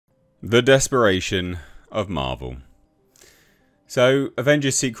The desperation of Marvel. So,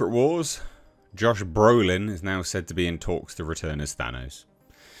 Avengers Secret Wars. Josh Brolin is now said to be in talks to return as Thanos.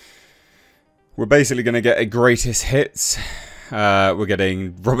 We're basically going to get a greatest hits. We're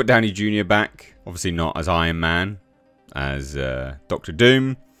getting Robert Downey Jr. back. Obviously not as Iron Man, as Doctor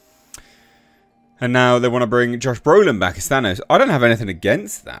Doom. And now they want to bring Josh Brolin back as Thanos. I don't have anything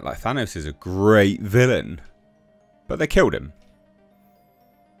against that. Like, Thanos is a great villain. But they killed him.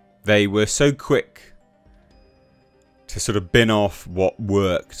 They were so quick to sort of bin off what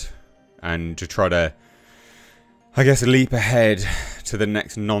worked and to try to, I guess, leap ahead to the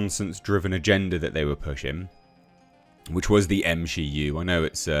next nonsense-driven agenda that they were pushing, which was the MCU. I know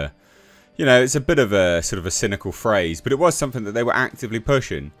it's it's a bit of a sort of a cynical phrase, but it was something that they were actively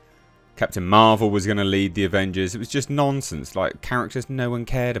pushing. Captain Marvel was going to lead the Avengers. It was just nonsense, like characters no one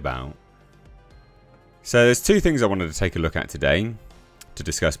cared about. So there's two things I wanted to take a look at today to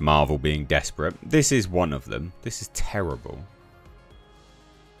discuss Marvel being desperate. This is one of them. This is terrible.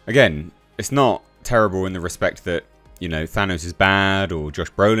 Again, it's not terrible in the respect that, you know, Thanos is bad or Josh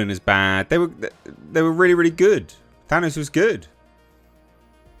Brolin is bad. They were really, really good. Thanos was good.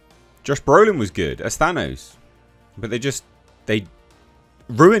 Josh Brolin was good as Thanos. But they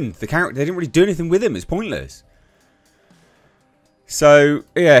ruined the character. They didn't really do anything with him. It's pointless. So,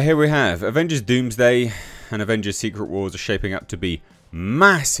 yeah, here we have Avengers Doomsday and Avengers Secret Wars are shaping up to be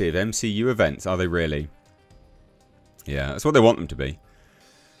massive MCU events. Are they really? Yeah, that's what they want them to be.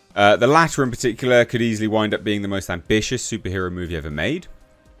 The latter in particular could easily wind up being the most ambitious superhero movie ever made.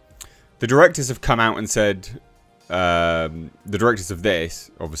 The directors have come out and said, the directors of this,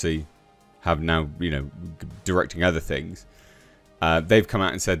 obviously, have now, you know, directing other things. They've come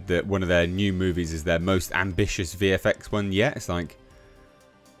out and said that one of their new movies is their most ambitious VFX one yet. It's like,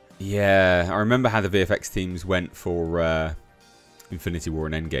 yeah, I remember how the VFX teams went for Infinity War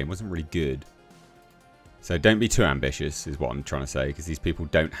and Endgame. It wasn't really good. So don't be too ambitious is what I'm trying to say, because these people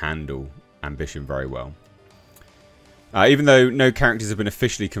don't handle ambition very well. Even though no characters have been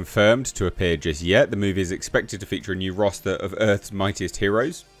officially confirmed to appear just yet, the movie is expected to feature a new roster of Earth's mightiest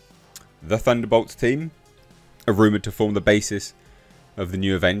heroes. The Thunderbolts team are rumoured to form the basis of the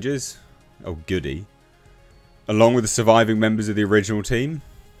new Avengers. Oh, goody. Along with the surviving members of the original team.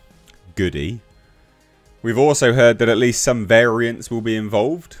 Goody. We've also heard that at least some variants will be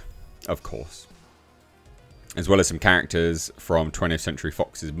involved. Of course. As well as some characters from 20th Century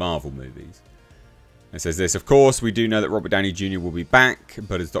Fox's Marvel movies. It says this, of course, we do know that Robert Downey Jr. will be back,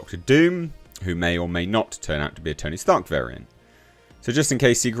 but as Doctor Doom, who may or may not turn out to be a Tony Stark variant. So just in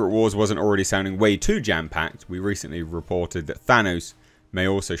case Secret Wars wasn't already sounding way too jam-packed, we recently reported that Thanos may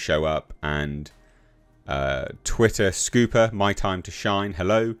also show up, and Twitter scooper, My Time to Shine,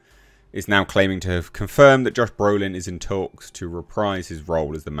 hello, is now claiming to have confirmed that Josh Brolin is in talks to reprise his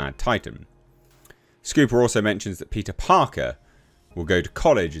role as the Mad Titan. Scooper also mentions that Peter Parker will go to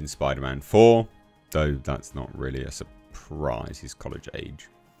college in Spider-Man 4, though that's not really a surprise, he's college age.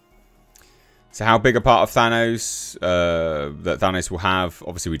 So how big a part of Thanos that Thanos will have,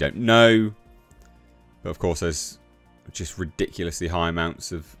 obviously we don't know. But of course there's just ridiculously high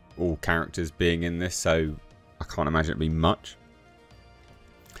amounts of all characters being in this, so I can't imagine it'd be much.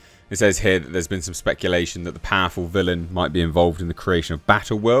 It says here that there's been some speculation that the powerful villain might be involved in the creation of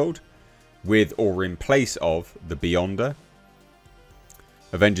Battleworld, with or in place of the Beyonder.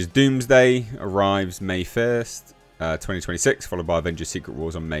 Avengers Doomsday arrives May 1st, 2026, followed by Avengers Secret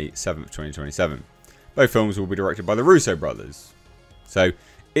Wars on May 7th, 2027. Both films will be directed by the Russo brothers. So it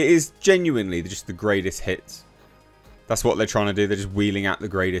is genuinely just the greatest hits. That's what they're trying to do. They're just wheeling out the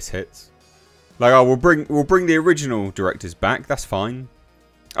greatest hits. Like, oh, we'll bring the original directors back. That's fine.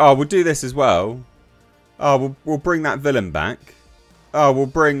 Oh, we'll do this as well. Oh, we'll bring that villain back. Oh, we'll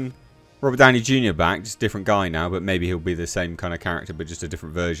bring Robert Downey Jr. back. Just a different guy now, but maybe he'll be the same kind of character, but just a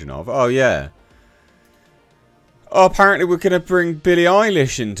different version of. Oh, yeah. Oh, apparently we're going to bring Billie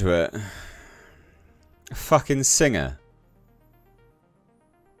Eilish into it. A fucking singer.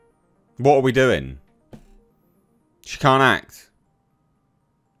 What are we doing? She can't act.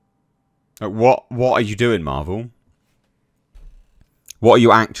 Like, what are you doing, Marvel? What are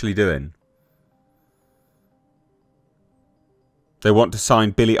you actually doing? They want to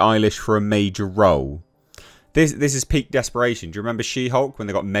sign Billie Eilish for a major role. This is peak desperation. Do you remember She-Hulk when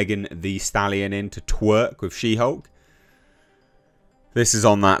they got Megan Thee Stallion in to twerk with She-Hulk? This is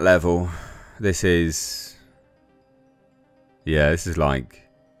on that level. This is... yeah, this is like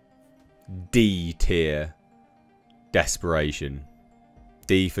D tier desperation.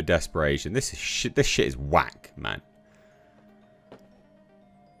 D for desperation. This is shit. This shit is whack, man.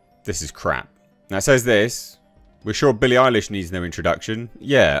 This is crap. Now it says this. We're sure Billie Eilish needs no introduction.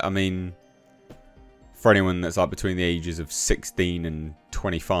 Yeah, I mean, for anyone that's like between the ages of 16 and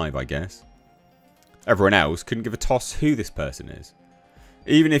 25, I guess. Everyone else couldn't give a toss who this person is.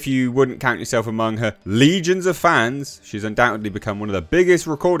 Even if you wouldn't count yourself among her legions of fans, she's undoubtedly become one of the biggest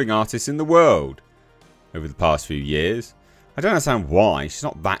recording artists in the world over the past few years. I don't understand why. She's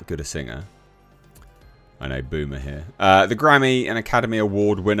not that good a singer. I know, boomer here. The Grammy and Academy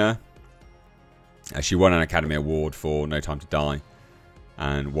Award winner. She won an Academy Award for No Time to Die.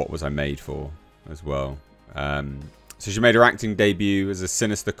 And What Was I Made For as well. So she made her acting debut as a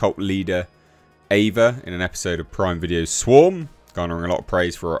sinister cult leader, Ava, in an episode of Prime Video's Swarm, garnering a lot of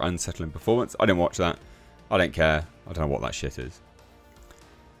praise for her unsettling performance. I didn't watch that. I don't care. I don't know what that shit is.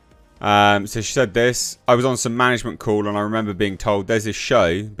 So she said this. I was on some management call and I remember being told there's this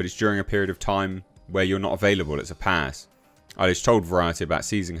show, but it's during a period of time where you're not available. It's a pass. I just told Variety about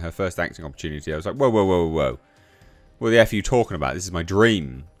seizing her first acting opportunity. I was like, whoa, whoa, whoa, whoa. What the F are you talking about? This is my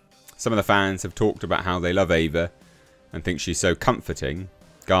dream. Some of the fans have talked about how they love Ava and think she's so comforting.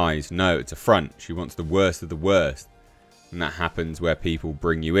 Guys, no, it's a front. She wants the worst of the worst. And that happens where people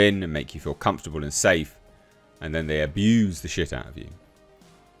bring you in and make you feel comfortable and safe. And then they abuse the shit out of you.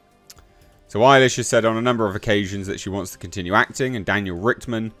 So Eilish has said on a number of occasions that she wants to continue acting. And Daniel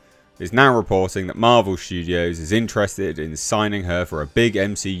Richtman is now reporting that Marvel Studios is interested in signing her for a big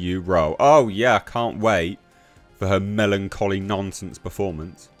MCU role. Oh yeah, I can't wait for her melancholy nonsense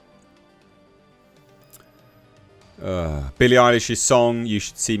performance. Billie Eilish's song You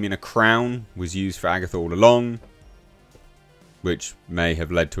Should See Me in a Crown was used for Agatha all along, which may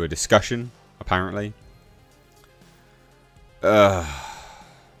have led to a discussion, apparently.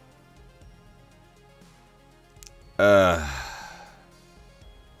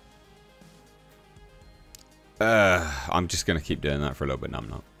 I'm just going to keep doing that for a little bit. No, I'm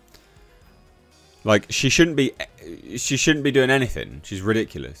not. Like, she shouldn't be doing anything. She's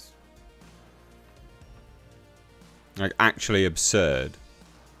ridiculous. Like, actually absurd.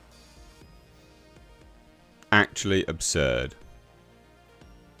 Actually absurd.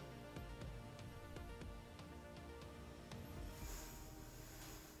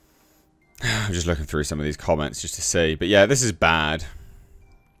 I'm just looking through some of these comments just to see. But yeah, this is bad.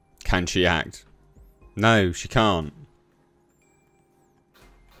 Can she act? No, she can't.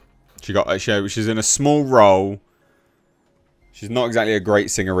 She's in a small role. She's not exactly a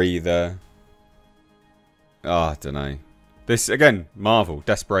great singer either. Oh, I don't know. This, again, Marvel.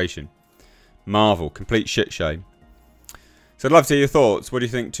 Desperation. Marvel. Complete shit show. So I'd love to hear your thoughts. What do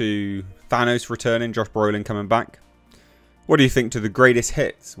you think to Thanos returning? Josh Brolin coming back? What do you think to the greatest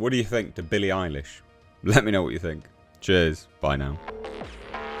hits? What do you think to Billie Eilish? Let me know what you think. Cheers. Bye now.